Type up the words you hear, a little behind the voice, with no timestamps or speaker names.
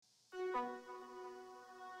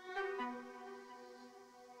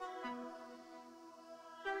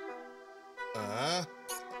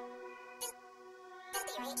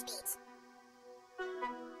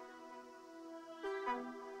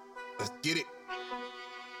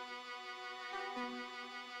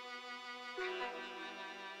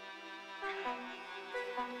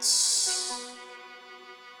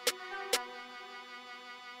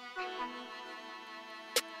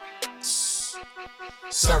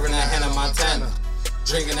Serving that Hannah Montana,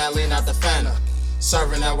 drinking that lean out the Fanta.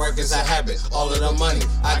 Serving that work is a habit, all of the money,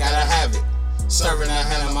 I gotta have it. Serving that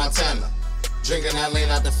Hannah Montana, drinking that lean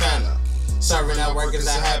out the Fanta. Serving that work is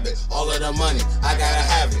a habit, all of the money, I gotta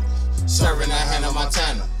have it. Serving that Hannah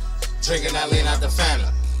Montana, drinking that lean out the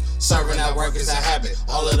Fanta. Serving that work is a habit,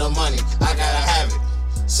 all of the money, I gotta have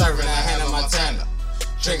it. Serving that Hannah Montana,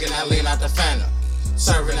 drinking that lean out the Fanta.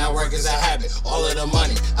 Serving that work is a habit, all of the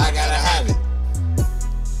money, I gotta have it.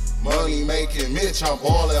 Money making Mitch, I'm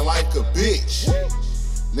ballin' like a bitch.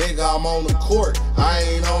 Nigga, I'm on the court, I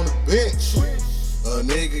ain't on the bench. A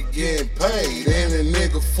nigga getting paid and a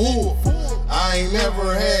nigga full. I ain't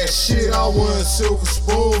never had shit, I wasn't silver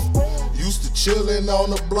spoon. Used to chillin'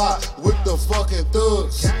 on the block with the fucking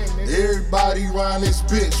thugs. Everybody round this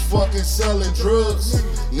bitch fucking selling drugs.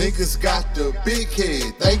 Niggas got the big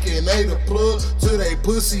head, thinking they the plug. Till they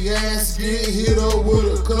pussy ass get hit up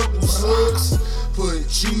with a couple slugs. Put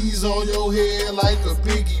cheese on your head like a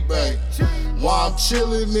piggy bank. While I'm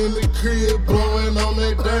chillin' in the crib, blowing on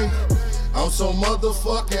that dank. I'm so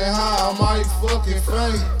motherfucking high, I might fucking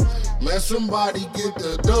faint. Man, somebody get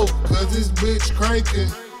the dope, cause this bitch cranking.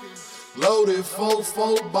 Loaded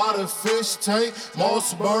 4-4 by the fish tank.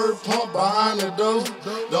 Mossberg pump behind the door.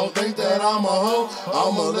 Don't think that I'm a hoe,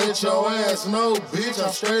 I'ma let your ass know, bitch.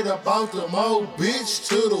 I'm straight up out the mo, bitch.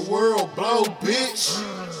 Till the world blow, bitch.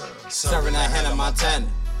 Serving that Hannah Montana,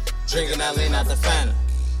 drinking that lean out the Fanta.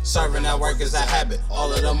 Serving that work is a habit,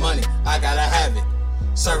 all of the money, I gotta have it.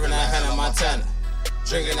 Serving that Hannah Montana,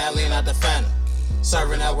 drinking that lean out the Fanta.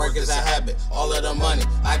 Serving that work is a habit, all of the money,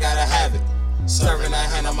 I gotta have it. Serving that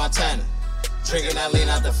Hannah Montana, drinking that lean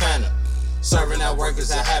out the Fanta. Serving that work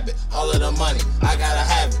is a habit, all of the money, I gotta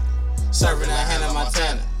have it. Serving that Hannah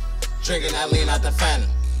Montana, drinking that lean out the Fanta.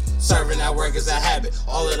 Serving that work is a habit,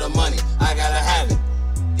 all of the money, I gotta have it.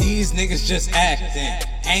 These niggas just acting,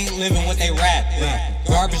 ain't living what they rapping.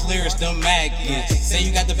 Garbage lyrics, them maggots. Say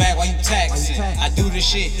you got the bag while you taxing. I do this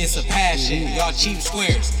shit, it's a passion. Y'all cheap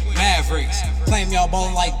squares, Mavericks. Claim y'all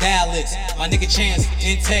ballin' like Dallas. My nigga Chance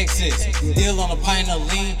in Texas. Deal on a pint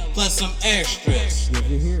of lean plus some extras.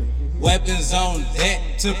 Weapons on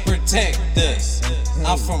deck to protect us.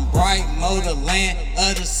 I'm from Bright Motor, land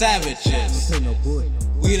of the savages.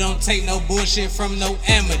 We don't take no bullshit from no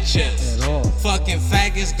amateurs. Fucking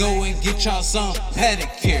faggots, go and get y'all some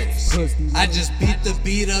pedicures. I just beat the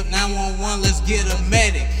beat up, 911, let's get a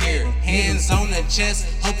medic here. Hands on the chest,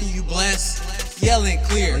 hoping you blessed, yelling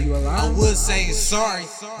clear. I would say sorry,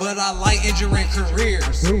 but I like injuring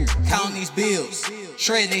careers. Count these bills,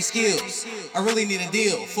 shred they skills. I really need a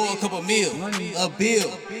deal for a couple mil, a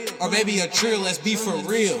bill, or maybe a trill, let's be for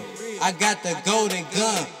real. I got the golden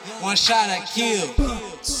gun, one shot I kill.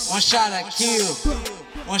 One shot I kill,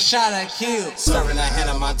 one shot I kill. Serving that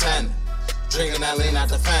Hannah Montana, drinking that lean out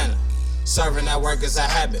the Fanta. Serving that work is a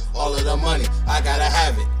habit, all of the money, I gotta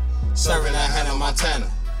have it. Serving that Hannah Montana,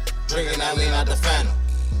 drinking that lean out the Fanta.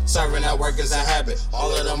 Serving that work is a habit,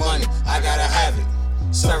 all of the money, I gotta have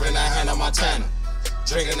it. Serving that Hannah Montana,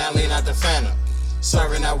 drinking that lean out the Fanta.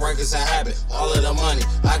 Serving that work is a habit, all of the money,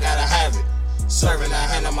 I gotta have it. Serving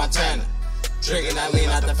that Hannah Montana, drinking that lean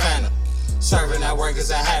out the Fanta. Serving that work is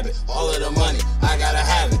a habit, all of the money, I gotta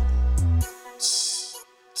have it.